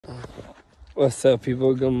What's up,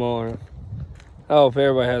 people? Good morning. I hope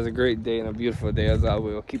everybody has a great day and a beautiful day, as I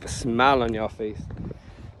will. Keep a smile on your face.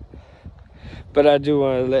 But I do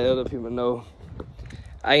want to let other people know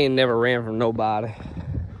I ain't never ran from nobody.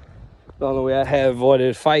 The only way I have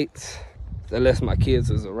avoided fights is unless my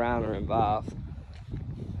kids was around or involved.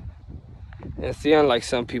 And see, unlike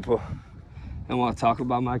some people that want to talk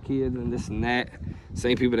about my kids and this and that,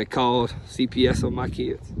 same people that called CPS on my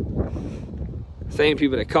kids. Same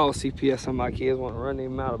people that call CPS on my kids want to run their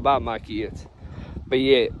mouth about my kids. But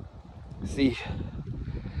yet, see,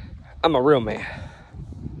 I'm a real man.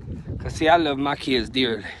 Cause see, I love my kids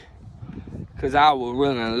dearly. Cause I would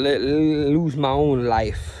really lose my own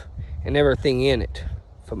life and everything in it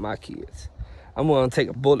for my kids. I'm willing to take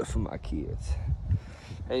a bullet for my kids.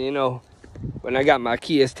 And you know, when I got my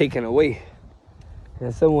kids taken away,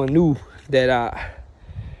 and someone knew that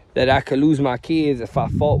I could lose my kids if I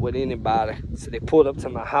fought with anybody. So they pulled up to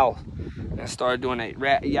my house and started doing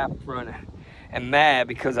that yap running and mad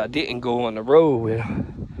because I didn't go on the road with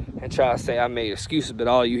them and try to say I made excuses, but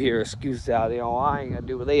all you hear is excuses out there. Oh, I ain't gonna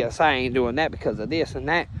do this. I ain't doing that because of this and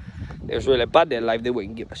that. It's really about their life. They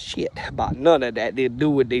wouldn't give a shit about none of that. They'd do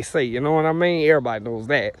what they say. You know what I mean? Everybody knows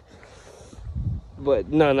that. But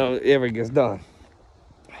none of it ever gets done.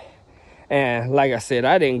 And like I said,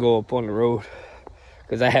 I didn't go up on the road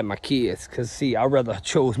because I had my kids. Because, see, I rather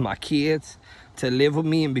chose my kids to live with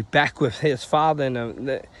me and be back with his father and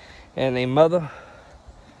their mother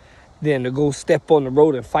than to go step on the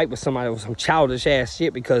road and fight with somebody with some childish ass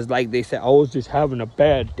shit because, like they said, I was just having a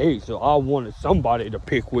bad day, so I wanted somebody to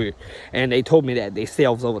pick with. And they told me that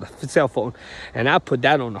themselves over the cell phone. And I put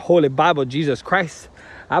that on the Holy Bible, Jesus Christ.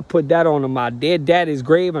 I put that on my dead daddy's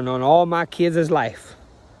grave and on all my kids' life.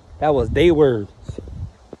 That was their words.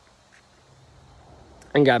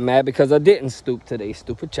 And got mad because I didn't stoop to their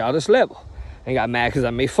stupid childish level. And got mad because I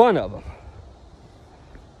made fun of them.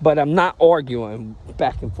 But I'm not arguing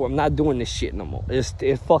back and forth. I'm not doing this shit no more. It's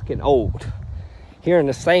fucking old. Hearing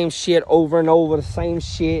the same shit over and over, the same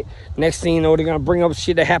shit. Next thing you know, they're going to bring up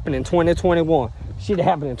shit that happened in 2021. Shit that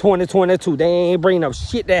happened in 2022. They ain't bringing up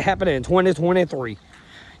shit that happened in 2023.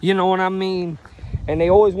 You know what I mean? And they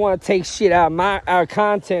always want to take shit out of our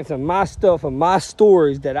contents and my stuff and my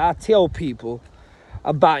stories that I tell people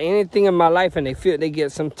about anything in my life, and they feel they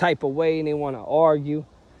get some type of way and they want to argue.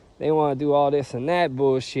 They want to do all this and that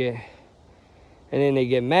bullshit. And then they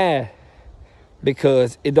get mad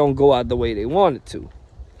because it don't go out the way they want it to.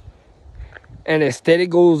 And instead it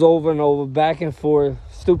goes over and over, back and forth,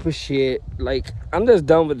 stupid shit. Like, I'm just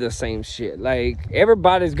done with the same shit. Like,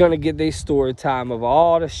 everybody's going to get their story time of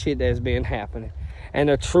all the shit that's been happening. And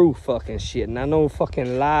the true fucking shit. Not no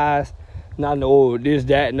fucking lies. Not no this,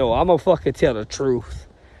 that. No, I'm going to fucking tell the truth.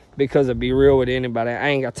 Because to be real with anybody, I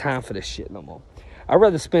ain't got time for this shit no more. I'd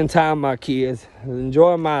rather spend time with my kids,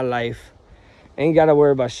 enjoy my life. Ain't got to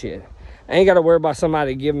worry about shit. I ain't got to worry about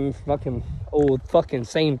somebody giving fucking old fucking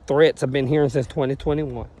same threats I've been hearing since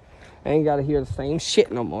 2021. I ain't got to hear the same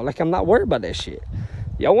shit no more. Like, I'm not worried about that shit.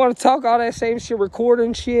 Y'all want to talk all that same shit,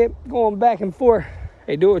 recording shit, going back and forth.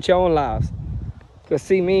 Hey, do it with your own lives. Because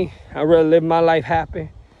see me, I'd rather live my life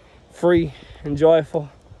happy, free, and joyful,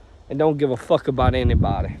 and don't give a fuck about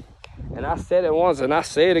anybody. And I said it once, and I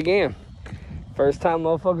say it again. First time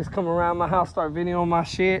motherfuckers come around my house, start videoing my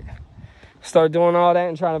shit, start doing all that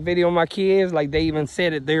and trying to video my kids, like they even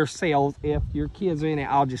said it themselves, if your kids are in it,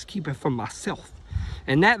 I'll just keep it for myself.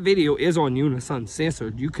 And that video is on Unis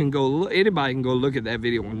Uncensored. You can go look, anybody can go look at that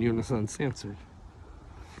video on Unis Uncensored.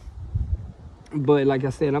 But like I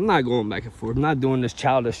said, I'm not going back and forth. I'm not doing this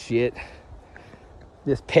childish shit,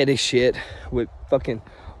 this petty shit with fucking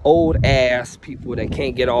old ass people that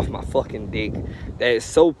can't get off my fucking dick, that is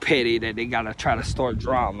so petty that they gotta try to start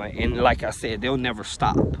drama. And like I said, they'll never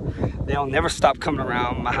stop. They'll never stop coming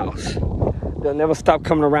around my house. They'll never stop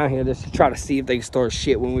coming around here just to try to see if they can start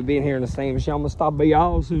shit when we've been here in the same shit. I'm gonna stop by your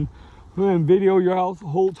house and video your house the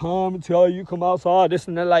whole time until you come outside, this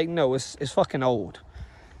and that. Like, no, it's fucking old.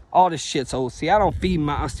 All this shit's old. See, I don't feed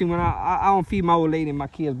my, when I don't feed my old lady and my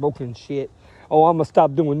kids broken shit. Oh, I'm going to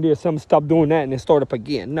stop doing this, I'm going to stop doing that, and then start up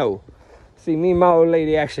again. No. See, me and my old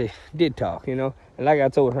lady actually did talk, you know. And like I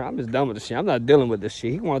told her, I'm just done with this shit. I'm not dealing with this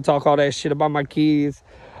shit. You want to talk all that shit about my kids,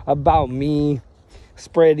 about me,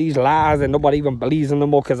 spread these lies and nobody even believes in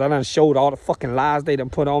them more because I done showed all the fucking lies they done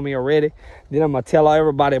put on me already. Then I'm going to tell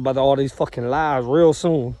everybody about all these fucking lies real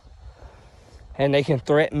soon. And they can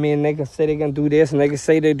threaten me and they can say they can do this and they can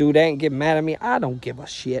say they do that and get mad at me. I don't give a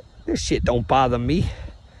shit. This shit don't bother me.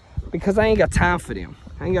 Because I ain't got time for them.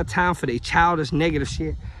 I ain't got time for their childish, negative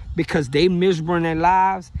shit. because they miserable in their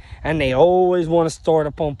lives and they always want to start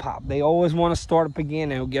up on Pop. They always want to start up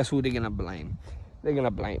again, and guess who they're going to blame? They're going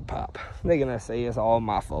to blame Pop. They're going to say it's all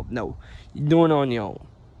my fault. No, you're doing it on your own.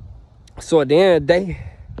 So at the end of the day,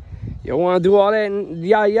 you want to do all that and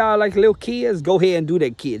y'all like little kids, go ahead and do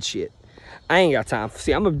that kid shit. I ain't got time.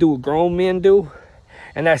 See, I'm going to do what grown men do,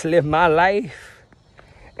 and that's live my life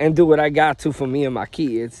and do what I got to for me and my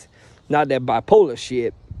kids. Not that bipolar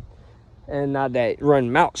shit and not that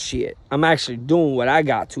run mouth shit. I'm actually doing what I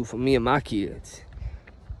got to for me and my kids.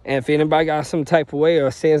 And if anybody got some type of way or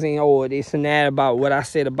says, oh, this and that about what I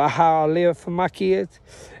said about how I live for my kids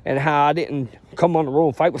and how I didn't come on the road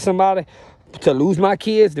and fight with somebody to lose my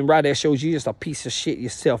kids, then right, that shows you just a piece of shit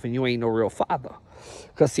yourself and you ain't no real father.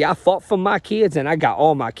 Because, see, I fought for my kids and I got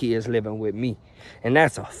all my kids living with me. And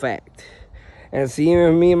that's a fact. And see,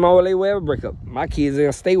 even me and my old lady will ever break up, my kids are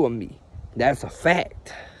going to stay with me. That's a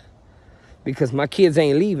fact. Because my kids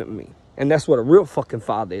ain't leaving me. And that's what a real fucking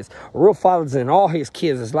father is. A real father's in all his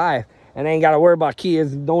kids' life and ain't got to worry about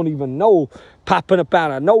kids that don't even know popping up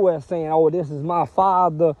out of nowhere saying, oh, this is my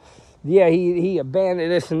father. Yeah, he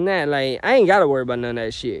abandoned this and that. Like, I ain't got to worry about none of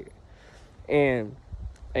that shit. And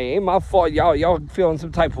it ain't my fault y'all feeling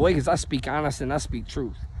some type of way because I speak honest and I speak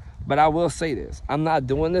truth. But I will say this. I'm not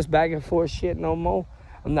doing this back and forth shit no more.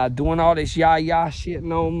 I'm not doing all this yah shit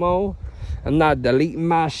no more. I'm not deleting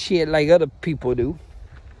my shit like other people do.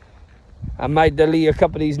 I might delete a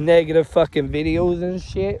couple of these negative fucking videos and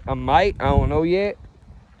shit. I might. I don't know yet.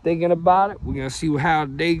 Thinking about it. We're going to see how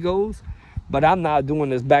the day goes. But I'm not doing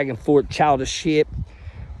this back and forth childish shit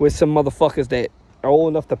with some motherfuckers that are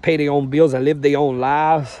old enough to pay their own bills and live their own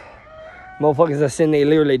lives. Motherfuckers that sitting there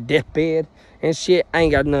literally deathbed and shit. I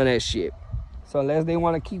ain't got none of that shit. So unless they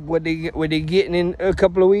want to keep what they getting in a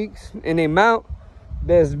couple of weeks in their mount,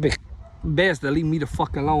 best to leave me the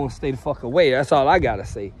fuck alone and stay the fuck away. That's all I got to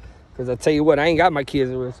say. Because I tell you what, I ain't got my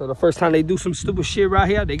kids with. So the first time they do some stupid shit right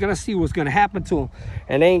here, they're going to see what's going to happen to them.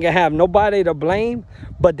 And they ain't going to have nobody to blame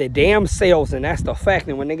but their damn selves. And that's the fact.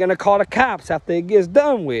 And when they're going to call the cops after it gets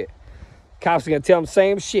done with, cops are going to tell them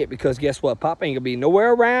same shit. Because guess what? Pop ain't going to be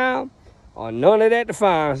nowhere around or none of that to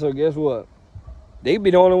find. So guess what? They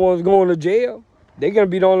be the only ones going to jail. They're going to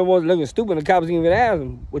be the only ones looking stupid. The cops ain't even ask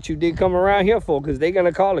them what you did come around here for. Because they're going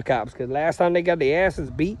to call the cops. Because last time they got their asses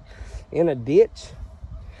beat in a ditch,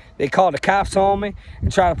 they called the cops on me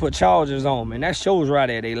and tried to put charges on me. And that shows right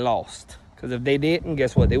there they lost. Because if they didn't,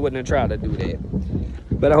 guess what? They wouldn't have tried to do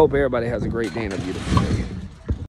that. But I hope everybody has a great day and a beautiful day.